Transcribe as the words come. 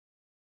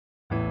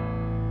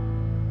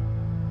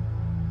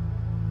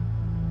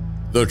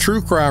The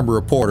true crime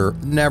reporter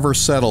never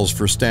settles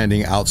for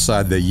standing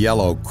outside the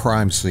yellow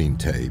crime scene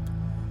tape.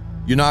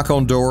 You knock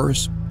on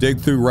doors, dig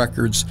through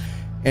records,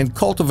 and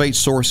cultivate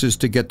sources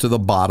to get to the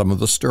bottom of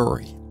the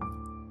story.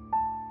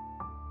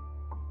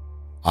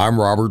 I'm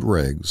Robert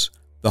Riggs,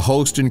 the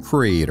host and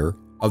creator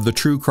of the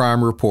True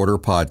Crime Reporter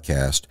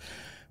podcast,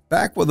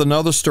 back with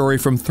another story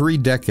from 3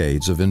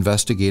 decades of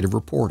investigative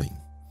reporting.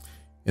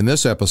 In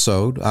this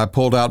episode, I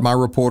pulled out my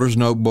reporter's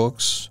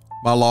notebooks.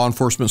 My law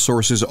enforcement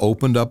sources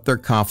opened up their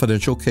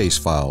confidential case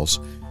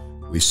files.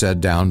 We sat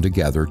down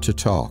together to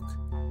talk.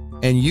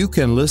 And you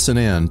can listen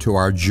in to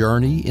our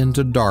journey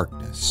into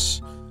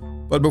darkness.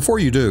 But before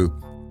you do,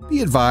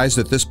 be advised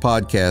that this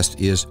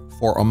podcast is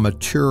for a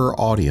mature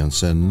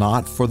audience and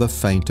not for the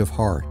faint of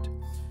heart.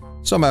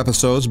 Some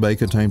episodes may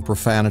contain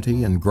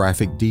profanity and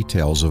graphic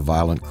details of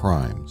violent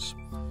crimes.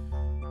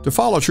 To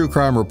follow True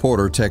Crime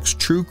Reporter, text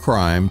True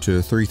Crime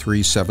to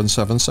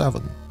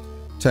 33777.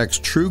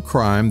 Text True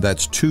Crime,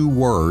 that's 2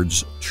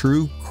 words,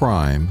 True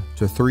Crime,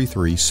 to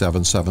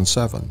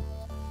 33777.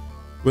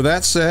 With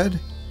that said,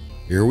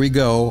 here we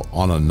go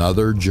on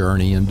another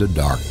journey into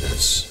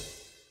darkness.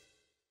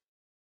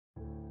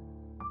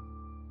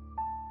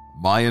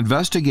 My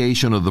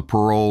investigation of the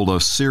parole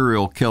of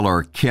serial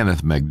killer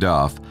Kenneth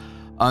McDuff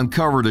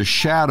uncovered a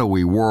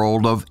shadowy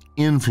world of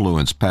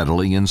influence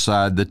peddling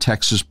inside the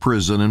Texas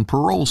prison and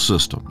parole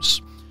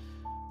systems.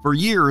 For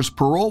years,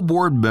 parole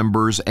board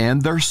members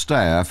and their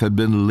staff had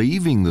been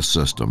leaving the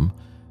system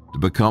to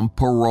become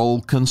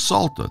parole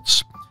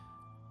consultants.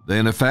 They,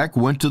 in effect,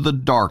 went to the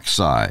dark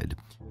side,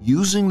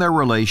 using their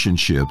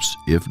relationships,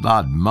 if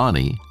not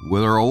money,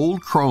 with their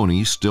old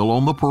cronies still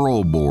on the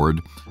parole board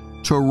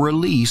to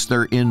release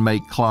their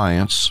inmate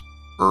clients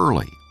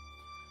early.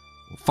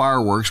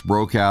 Fireworks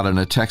broke out in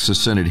a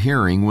Texas Senate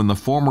hearing when the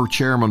former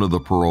chairman of the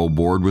parole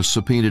board was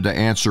subpoenaed to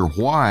answer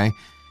why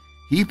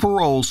he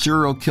paroled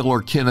serial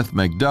killer Kenneth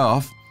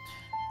McDuff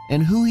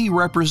and who he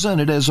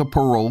represented as a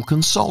parole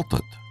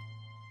consultant.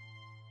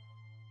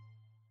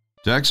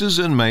 Texas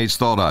inmates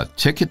thought a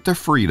ticket to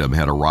freedom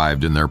had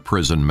arrived in their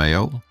prison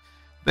mail.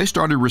 They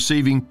started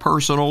receiving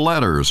personal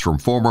letters from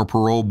former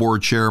parole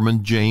board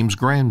chairman James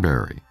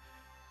Granberry.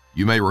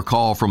 You may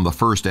recall from the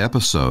first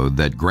episode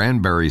that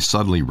Granberry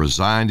suddenly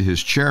resigned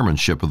his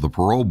chairmanship of the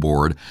parole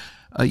board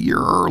a year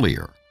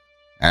earlier,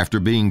 after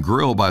being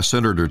grilled by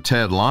Senator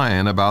Ted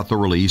Lyon about the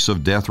release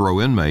of death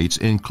row inmates,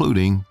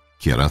 including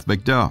Kenneth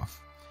McDuff.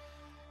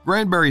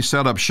 Granberry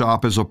set up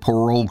shop as a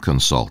parole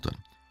consultant.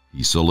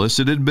 He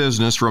solicited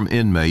business from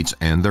inmates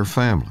and their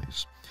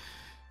families.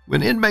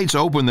 When inmates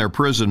opened their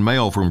prison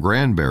mail from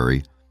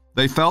Granberry,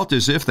 they felt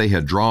as if they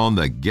had drawn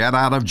the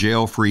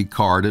get-out-of-jail-free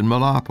card in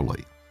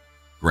Monopoly.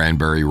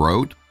 Granberry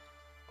wrote,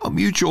 "A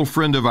mutual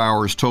friend of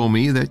ours told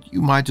me that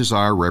you might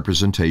desire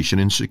representation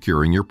in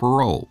securing your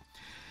parole.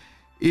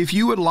 If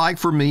you would like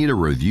for me to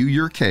review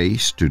your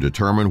case to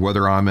determine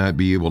whether I might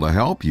be able to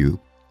help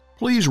you,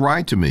 please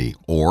write to me,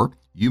 or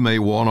you may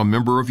want a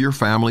member of your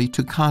family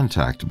to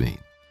contact me."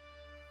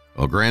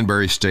 Well,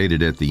 Granberry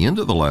stated at the end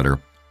of the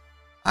letter,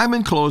 "I'm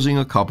enclosing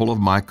a couple of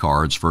my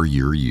cards for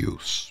your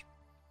use."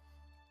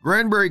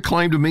 Granberry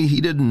claimed to me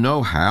he didn't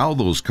know how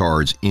those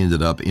cards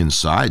ended up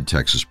inside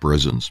Texas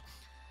prisons.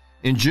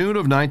 In June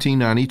of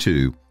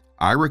 1992,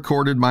 I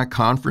recorded my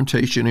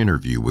confrontation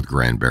interview with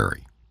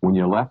Granberry. When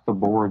you left the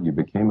board, you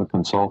became a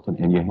consultant,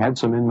 and you had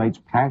some inmates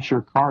pass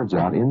your cards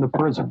out in the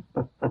prison.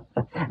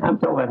 I'm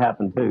told that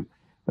happened too,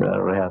 but I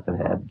don't know how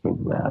that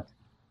came about.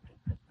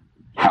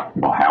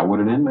 How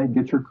would an inmate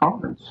get your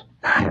cards?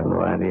 I have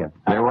no idea.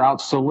 They were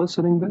out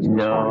soliciting business?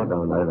 No,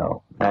 not at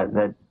all. I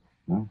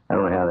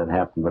don't know how that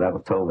happened, but I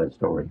was told that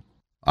story.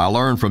 I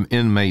learned from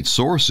inmate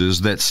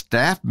sources that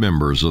staff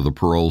members of the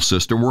parole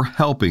system were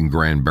helping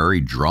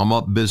Granberry drum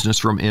up business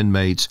from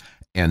inmates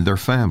and their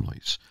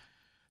families.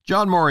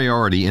 John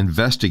Moriarty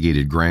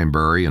investigated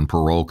Granberry and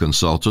parole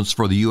consultants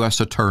for the U.S.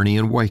 Attorney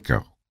in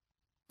Waco.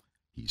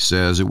 He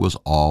says it was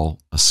all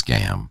a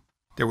scam.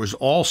 There was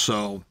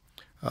also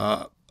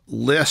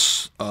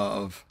lists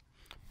of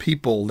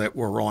people that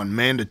were on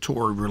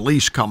mandatory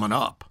release coming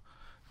up,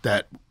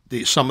 that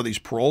some of these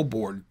parole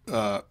board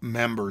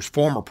members,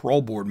 former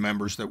parole board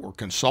members that were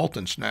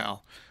consultants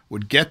now,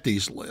 would get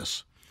these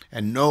lists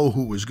and know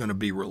who was going to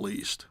be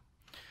released.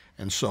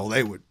 And so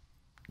they would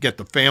get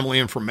the family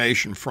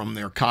information from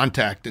their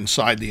contact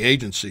inside the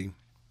agency,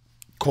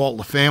 call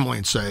the family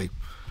and say,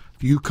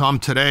 if you come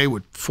today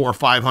with $400 or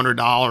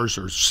 $500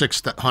 or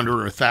 $600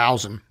 or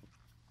 $1,000,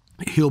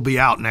 he'll be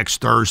out next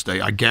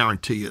Thursday. I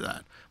guarantee you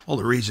that. Well,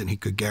 the reason he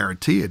could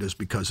guarantee it is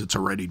because it's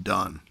already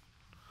done.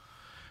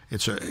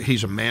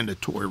 He's a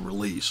mandatory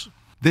release.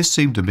 This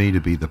seemed to me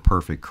to be the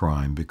perfect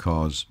crime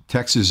because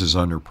Texas is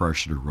under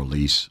pressure to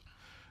release,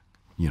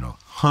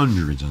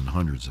 hundreds and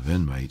hundreds of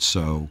inmates.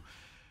 So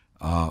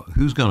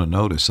who's going to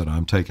notice that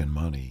I'm taking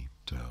money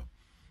to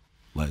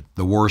let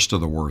the worst of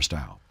the worst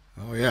out?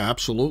 Oh yeah,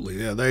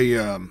 absolutely. Yeah,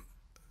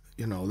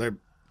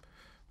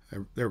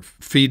 they're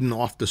feeding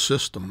off the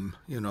system.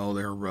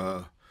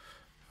 They're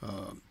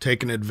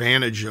taking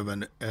advantage of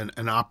an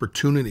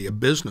opportunity, a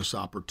business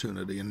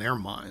opportunity in their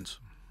minds.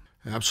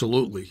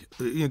 Absolutely.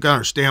 You got to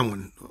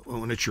understand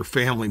when it's your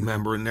family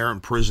member and they're in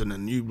prison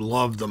and you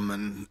love them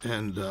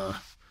and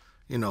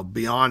you know,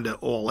 beyond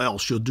all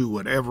else, you'll do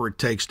whatever it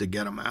takes to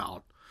get them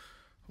out.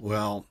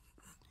 Well,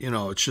 you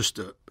know, it's just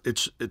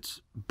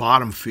it's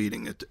bottom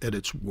feeding at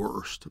its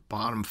worst.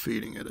 Bottom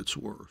feeding at its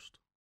worst.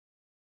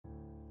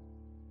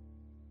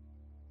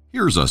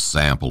 Here's a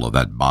sample of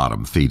that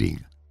bottom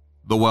feeding.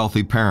 The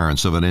wealthy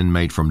parents of an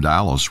inmate from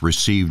Dallas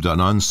received an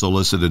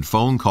unsolicited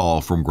phone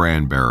call from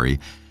Granberry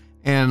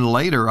and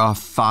later a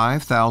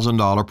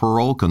 $5,000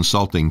 parole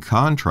consulting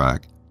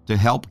contract to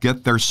help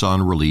get their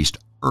son released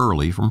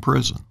early from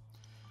prison.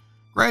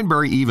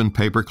 Granberry even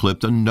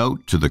paperclipped a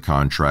note to the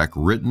contract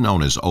written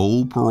on his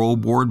old parole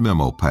board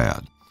memo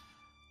pad,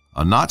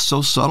 a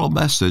not-so-subtle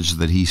message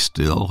that he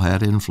still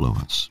had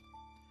influence.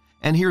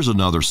 And here's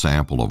another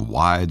sample of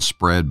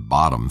widespread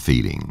bottom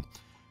feeding.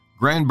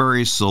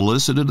 Granberry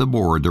solicited the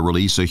board to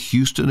release a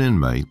Houston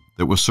inmate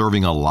that was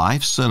serving a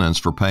life sentence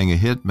for paying a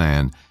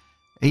hitman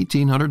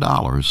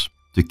 $1,800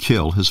 to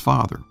kill his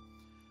father.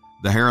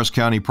 The Harris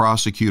County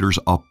prosecutors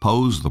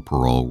opposed the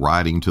parole,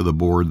 writing to the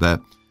board that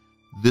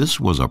this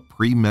was a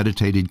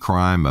premeditated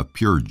crime of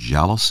pure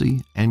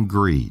jealousy and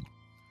greed.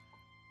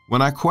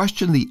 When I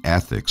questioned the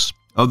ethics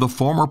of the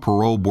former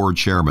parole board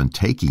chairman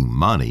taking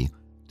money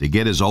to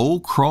get his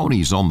old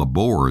cronies on the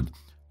board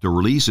to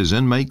release his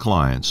inmate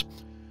clients,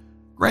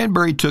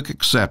 Granberry took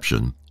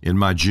exception in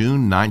my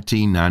June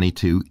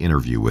 1992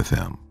 interview with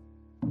him.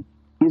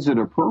 Is it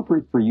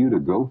appropriate for you to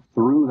go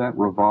through that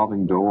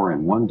revolving door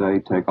and one day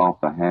take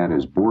off the hat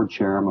as board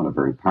chairman, a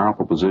very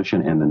powerful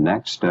position, and the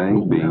next day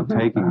being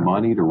taking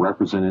money to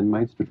represent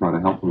inmates to try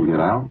to help them get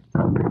out?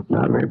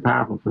 Not a very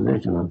powerful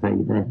position, I'll tell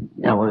you that.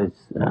 Yeah, well,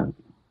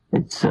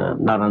 it's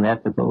not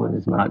unethical and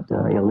it's not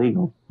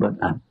illegal, but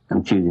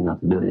I'm choosing not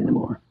to do it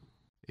anymore.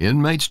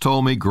 Inmates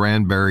told me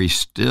Granberry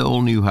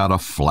still knew how to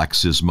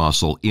flex his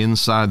muscle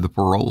inside the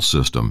parole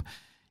system,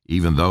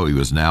 even though he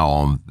was now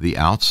on the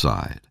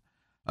outside.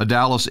 A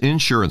Dallas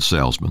insurance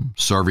salesman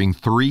serving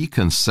 3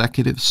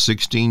 consecutive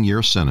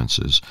 16-year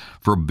sentences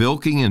for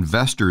bilking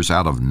investors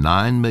out of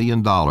 $9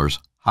 million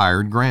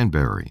hired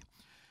Granberry.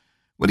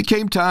 When it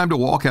came time to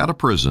walk out of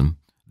prison,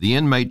 the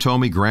inmate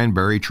told me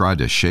Granberry tried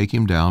to shake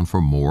him down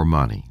for more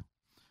money.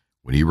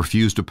 When he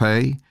refused to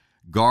pay,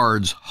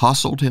 guards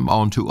hustled him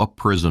onto a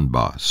prison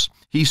bus.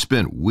 He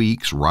spent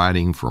weeks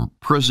riding from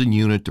prison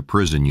unit to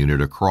prison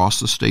unit across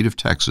the state of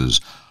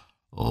Texas,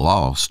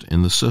 lost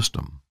in the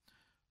system.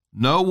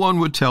 No one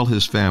would tell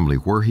his family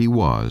where he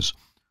was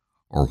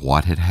or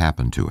what had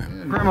happened to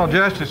him. The Criminal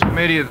Justice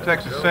Committee of the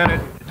Texas Senate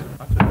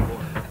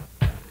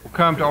will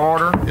come to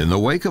order. In the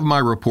wake of my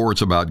reports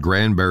about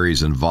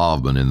Granberry's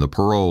involvement in the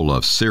parole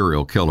of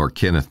serial killer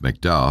Kenneth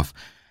McDuff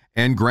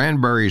and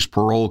Granberry's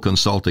parole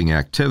consulting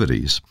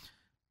activities,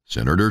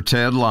 Senator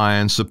Ted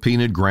Lyons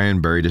subpoenaed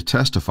Granberry to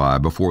testify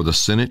before the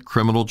Senate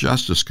Criminal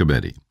Justice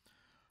Committee.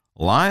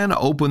 Lyon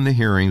opened the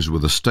hearings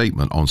with a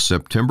statement on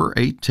September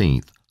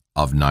 18th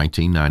of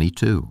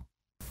 1992.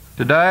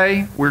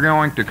 Today, we're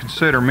going to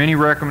consider many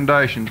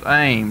recommendations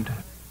aimed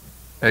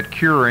at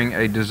curing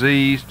a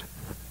diseased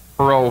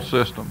parole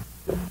system.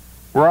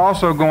 We're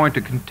also going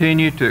to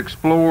continue to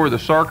explore the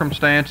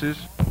circumstances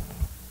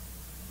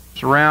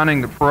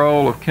surrounding the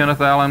parole of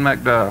Kenneth Allen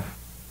McDuff,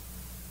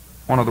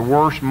 one of the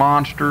worst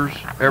monsters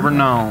ever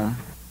known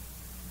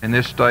in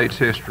this state's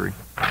history.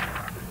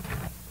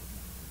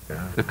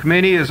 The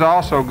committee is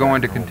also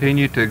going to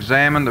continue to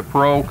examine the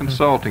parole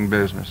consulting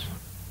business.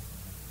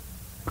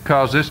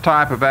 Because this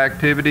type of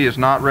activity is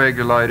not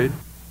regulated,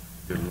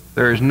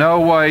 there is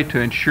no way to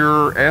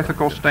ensure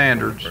ethical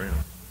standards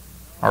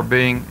are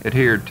being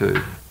adhered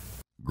to.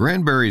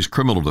 Granberry's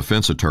criminal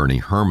defense attorney,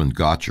 Herman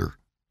Gotcher,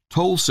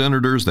 told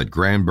senators that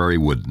Granberry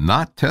would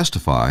not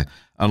testify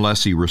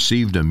unless he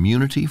received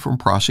immunity from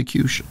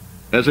prosecution.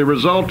 As a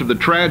result of the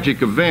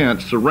tragic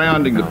events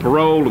surrounding the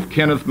parole of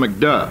Kenneth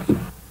McDuff,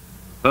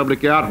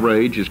 public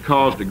outrage has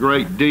caused a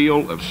great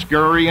deal of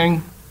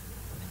scurrying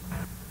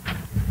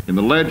in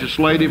the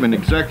legislative and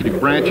executive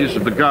branches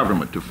of the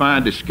government to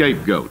find a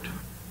scapegoat.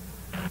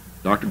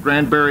 Dr.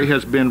 Granberry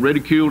has been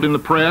ridiculed in the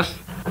press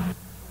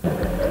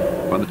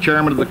by the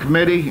chairman of the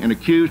committee and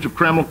accused of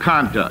criminal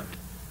conduct.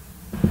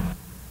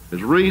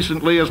 As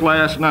recently as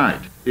last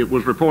night, it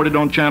was reported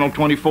on Channel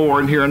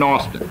 24 and here in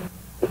Austin,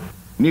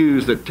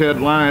 news that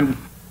Ted Lyon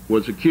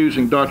was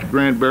accusing Dr.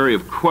 Granberry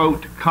of,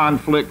 quote,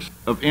 conflicts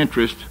of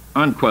interest,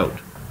 unquote,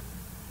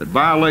 that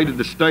violated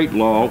the state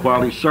law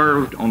while he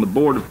served on the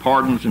Board of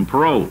Pardons and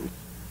Parole.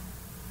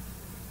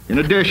 In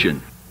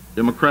addition,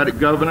 Democratic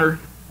Governor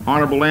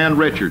Honorable Ann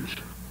Richards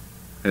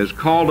has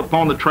called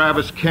upon the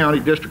Travis County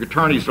District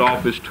Attorney's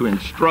Office to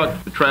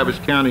instruct the Travis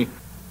County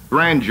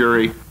Grand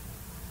Jury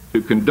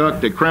to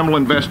conduct a criminal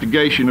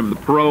investigation of the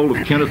parole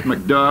of Kenneth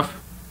McDuff.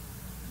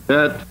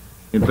 That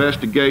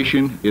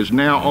investigation is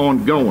now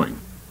ongoing.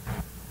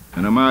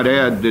 And I might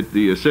add that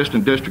the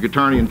Assistant District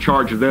Attorney in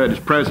charge of that is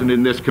present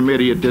in this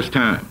committee at this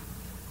time.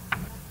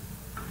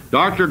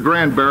 Dr.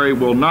 Granberry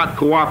will not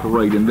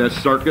cooperate in this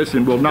circus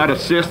and will not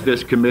assist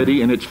this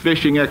committee in its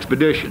fishing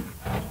expedition.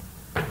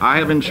 I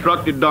have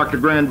instructed Dr.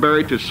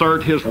 Granberry to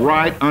assert his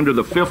right under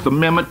the Fifth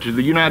Amendment to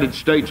the United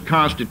States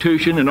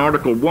Constitution in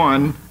Article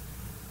 1,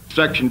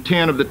 Section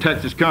 10 of the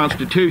Texas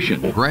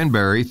Constitution.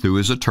 Granberry, through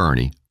his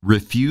attorney,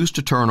 refused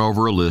to turn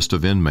over a list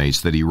of inmates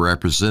that he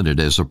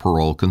represented as a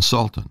parole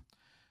consultant.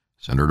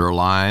 Senator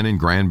Lyon and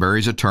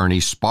Granberry's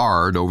attorney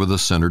sparred over the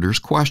senator's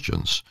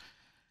questions.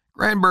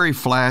 Granberry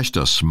flashed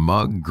a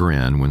smug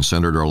grin when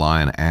Senator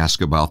Lyon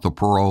asked about the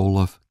parole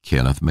of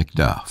Kenneth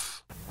McDuff.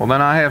 Well,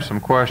 then I have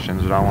some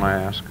questions that I want to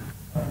ask.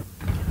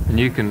 And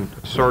you can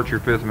assert your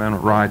Fifth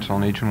Amendment rights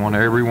on each and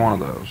every one of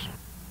those.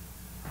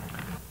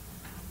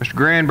 Mr.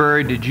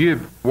 Granberry,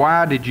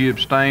 why did you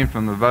abstain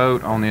from the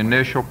vote on the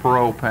initial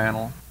parole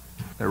panel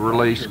that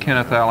released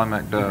Kenneth Allen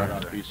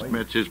McDuff? He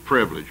submits his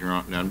privilege, Your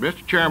Honor. Now,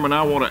 Mr. Chairman,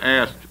 I want to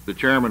ask the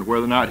chairman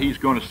whether or not he's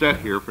going to sit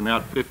here for now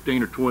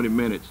 15 or 20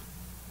 minutes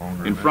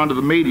in front of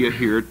the media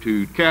here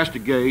to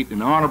castigate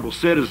an honorable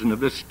citizen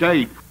of this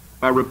state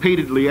by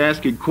repeatedly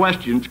asking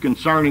questions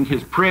concerning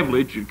his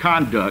privilege and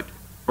conduct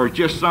or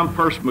just some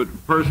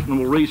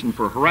personal reason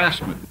for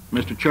harassment.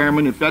 Mr.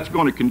 Chairman, if that's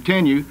going to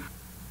continue,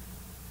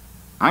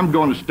 I'm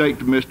going to state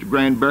to Mr.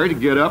 Granberry to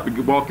get up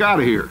and walk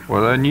out of here.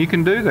 Well, then you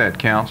can do that,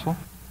 counsel.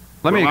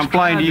 Let me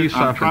explain to you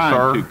something, sir. I'm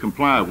trying to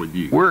comply with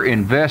you. We're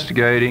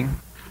investigating,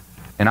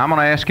 and I'm going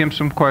to ask him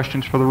some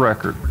questions for the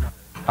record.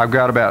 I've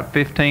got about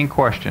 15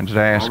 questions to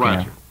ask All right,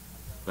 him. sir.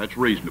 That's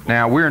reasonable.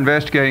 Now, we're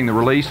investigating the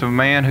release of a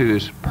man who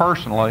is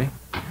personally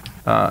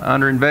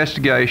under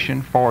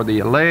investigation for the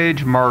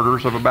alleged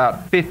murders of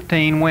about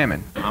 15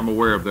 women. I'm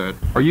aware of that.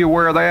 Are you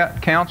aware of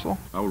that, counsel?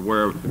 I was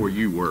aware of where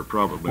you were,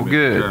 probably, Well, Mr.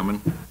 good.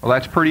 Chairman. Well,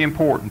 that's pretty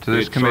important to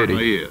this committee. It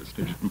certainly is.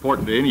 It's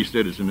important to any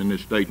citizen in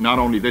this state, not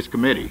only this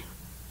committee.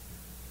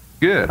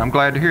 Good. I'm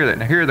glad to hear that.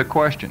 Now, here are the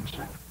questions.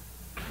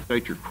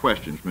 State your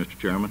questions, Mr.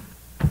 Chairman.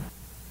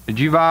 Did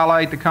you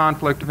violate the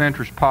conflict of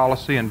interest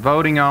policy in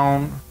voting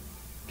on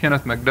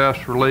Kenneth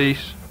McDuff's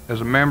release as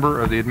a member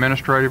of the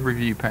Administrative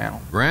Review Panel?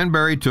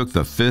 Granberry took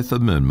the Fifth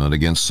Amendment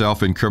against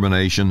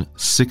self-incrimination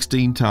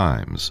 16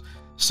 times,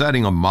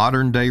 setting a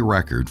modern-day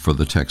record for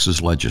the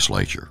Texas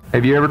legislature.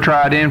 Have you ever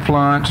tried to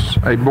influence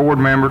a board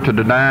member to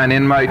deny an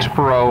inmate's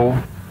parole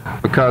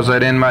because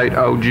that inmate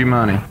owed you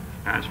money?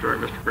 I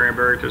instruct Mr.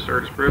 Granberry to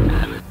assert his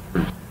privilege.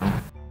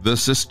 The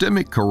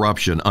systemic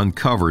corruption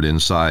uncovered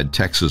inside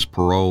Texas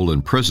parole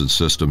and prison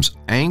systems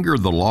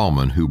angered the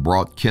lawman who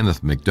brought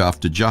Kenneth McDuff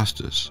to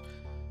justice.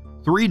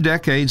 3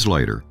 decades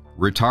later,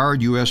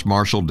 retired U.S.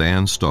 Marshal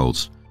Dan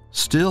Stoltz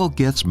still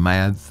gets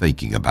mad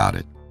thinking about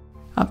it.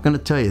 I'm going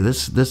to tell you,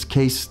 this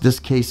case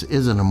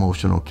is an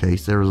emotional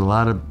case. There was a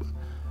lot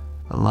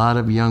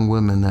of young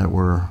women that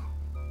were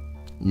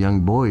young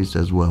boys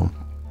as well,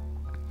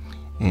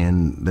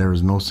 and there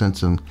was no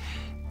sense in.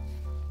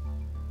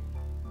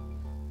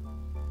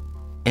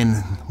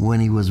 And when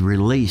he was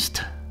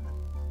released,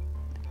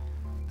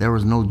 there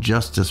was no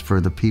justice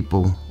for the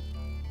people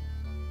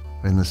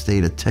in the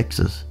state of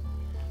Texas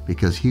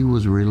because he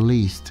was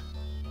released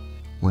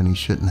when he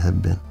shouldn't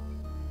have been.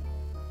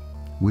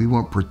 We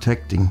weren't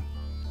protecting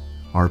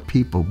our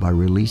people by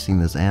releasing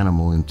this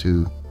animal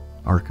into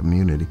our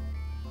community.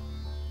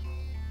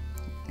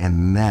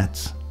 And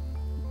that's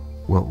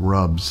what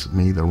rubs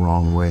me the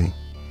wrong way.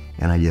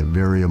 And I get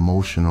very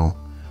emotional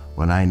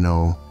when I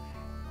know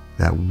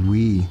that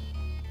we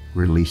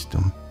released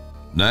him.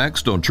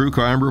 Next on True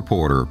Crime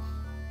Reporter,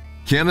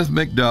 Kenneth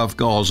McDuff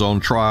goes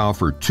on trial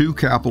for 2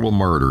 capital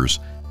murders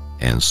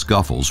and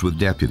scuffles with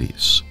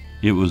deputies.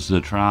 It was the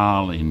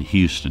trial in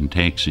Houston,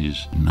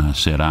 Texas, and I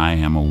said I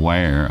am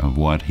aware of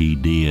what he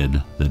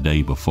did the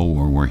day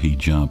before where he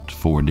jumped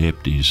 4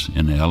 deputies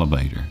in the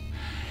elevator.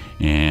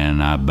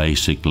 And I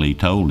basically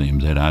told him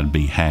that I'd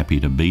be happy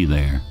to be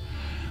there,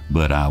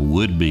 but I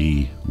would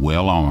be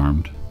well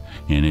armed,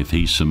 and if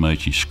he so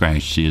much as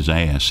scratched his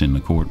ass in the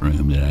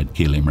courtroom, that I'd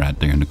kill him right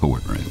there in the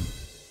courtroom.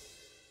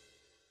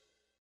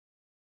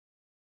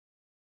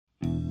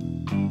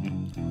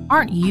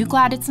 Aren't you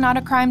glad it's not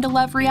a crime to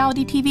love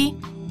reality TV?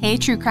 Hey,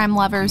 true crime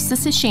lovers,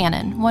 this is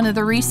Shannon, one of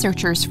the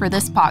researchers for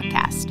this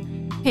podcast.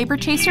 Paper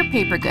Chaser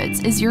Paper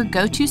Goods is your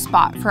go-to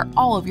spot for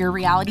all of your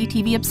reality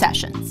TV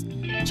obsessions.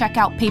 Check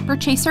out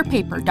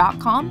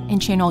paperchaserpaper.com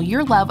and channel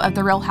your love of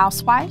the Real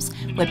Housewives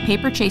with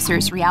Paper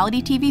Chaser's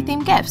reality TV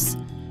themed gifts.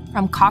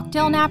 From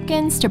cocktail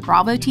napkins to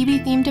Bravo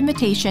TV themed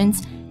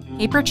invitations,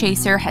 Paper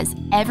Chaser has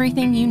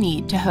everything you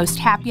need to host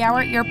happy hour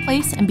at your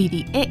place and be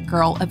the it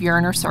girl of your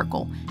inner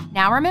circle.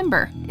 Now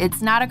remember,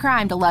 it's not a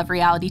crime to love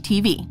reality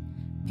TV.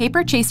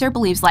 Paper Chaser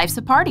believes life's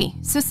a party,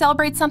 so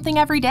celebrate something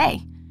every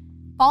day.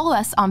 Follow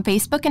us on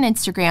Facebook and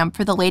Instagram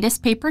for the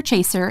latest Paper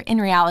Chaser and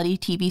reality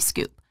TV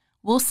scoop.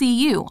 We'll see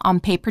you on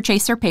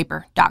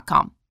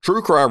paperchaserpaper.com.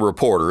 True Crime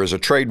Reporter is a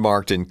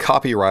trademarked and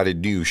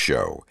copyrighted news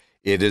show.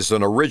 It is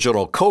an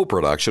original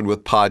co-production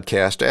with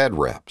Podcast Ad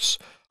Reps.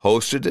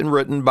 Hosted and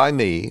written by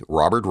me,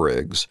 Robert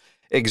Riggs.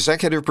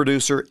 Executive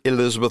producer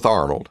Elizabeth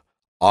Arnold.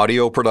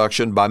 Audio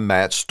production by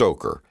Matt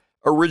Stoker.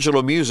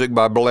 Original music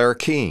by Blair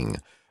King.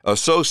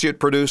 Associate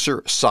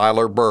producer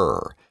Siler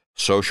Burr.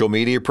 Social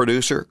media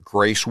producer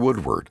Grace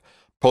Woodward.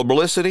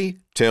 Publicity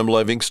Tim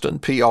Livingston,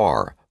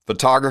 PR.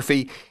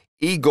 Photography,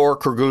 Igor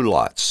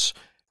Krgulatz.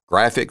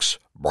 Graphics,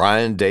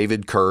 Brian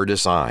David Kerr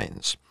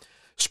Designs.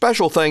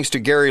 Special thanks to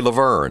Gary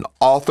Laverne,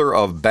 author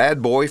of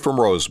Bad Boy from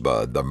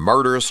Rosebud, The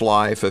Murderous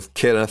Life of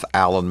Kenneth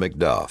Allen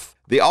McDuff.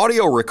 The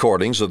audio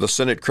recordings of the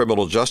Senate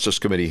Criminal Justice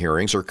Committee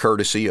hearings are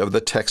courtesy of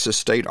the Texas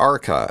State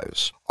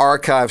Archives.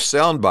 Archive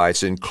sound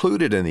bites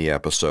included in the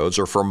episodes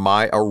are from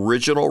my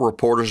original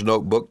Reporter's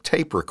Notebook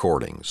tape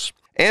recordings.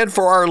 And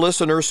for our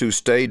listeners who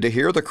stayed to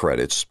hear the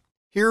credits,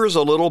 here's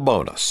a little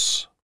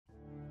bonus.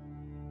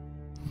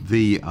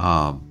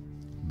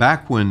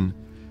 Back when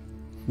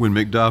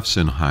McDuff's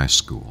in high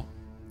school,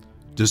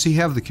 does he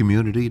have the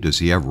community? Does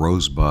he have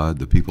Rosebud,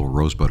 the people of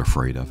Rosebud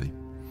afraid of him?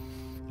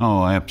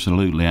 Oh,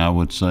 absolutely. I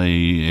would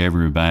say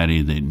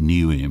everybody that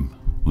knew him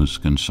was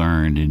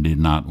concerned and did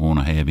not want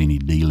to have any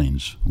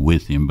dealings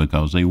with him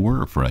because they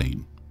were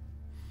afraid.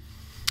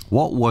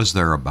 What was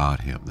there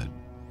about him that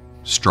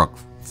struck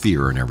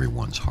fear in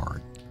everyone's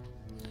heart?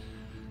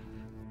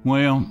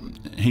 Well,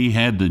 he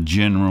had the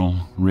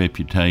general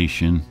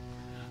reputation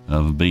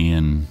of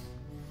being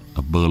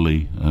a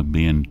bully, of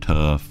being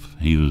tough.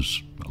 He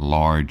was a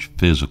large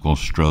physical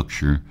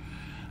structure,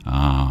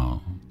 6'3",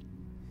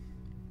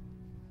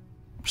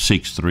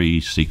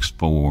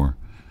 6'4",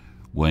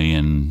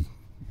 weighing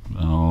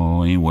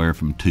anywhere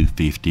from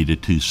 250 to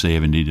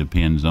 270,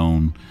 depends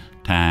on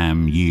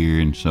time, year,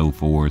 and so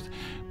forth.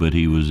 But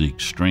he was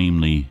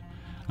extremely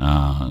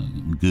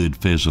good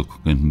physical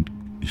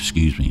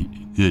condition.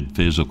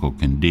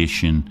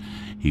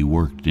 He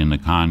worked in the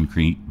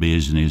concrete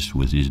business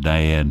with his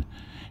dad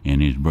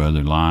and his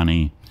brother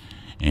Lonnie,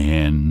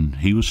 and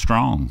he was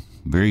strong,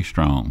 very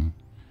strong.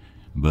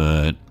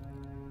 But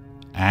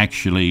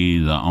actually,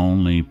 the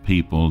only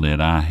people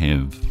that I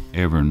have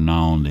ever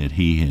known that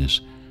he has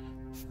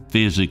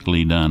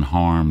physically done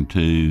harm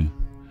to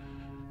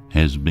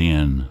has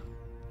been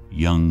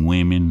young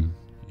women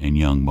and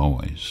young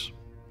boys.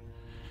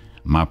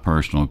 My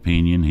personal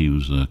opinion, he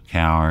was a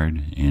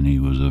coward and he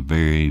was a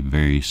very,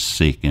 very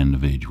sick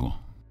individual.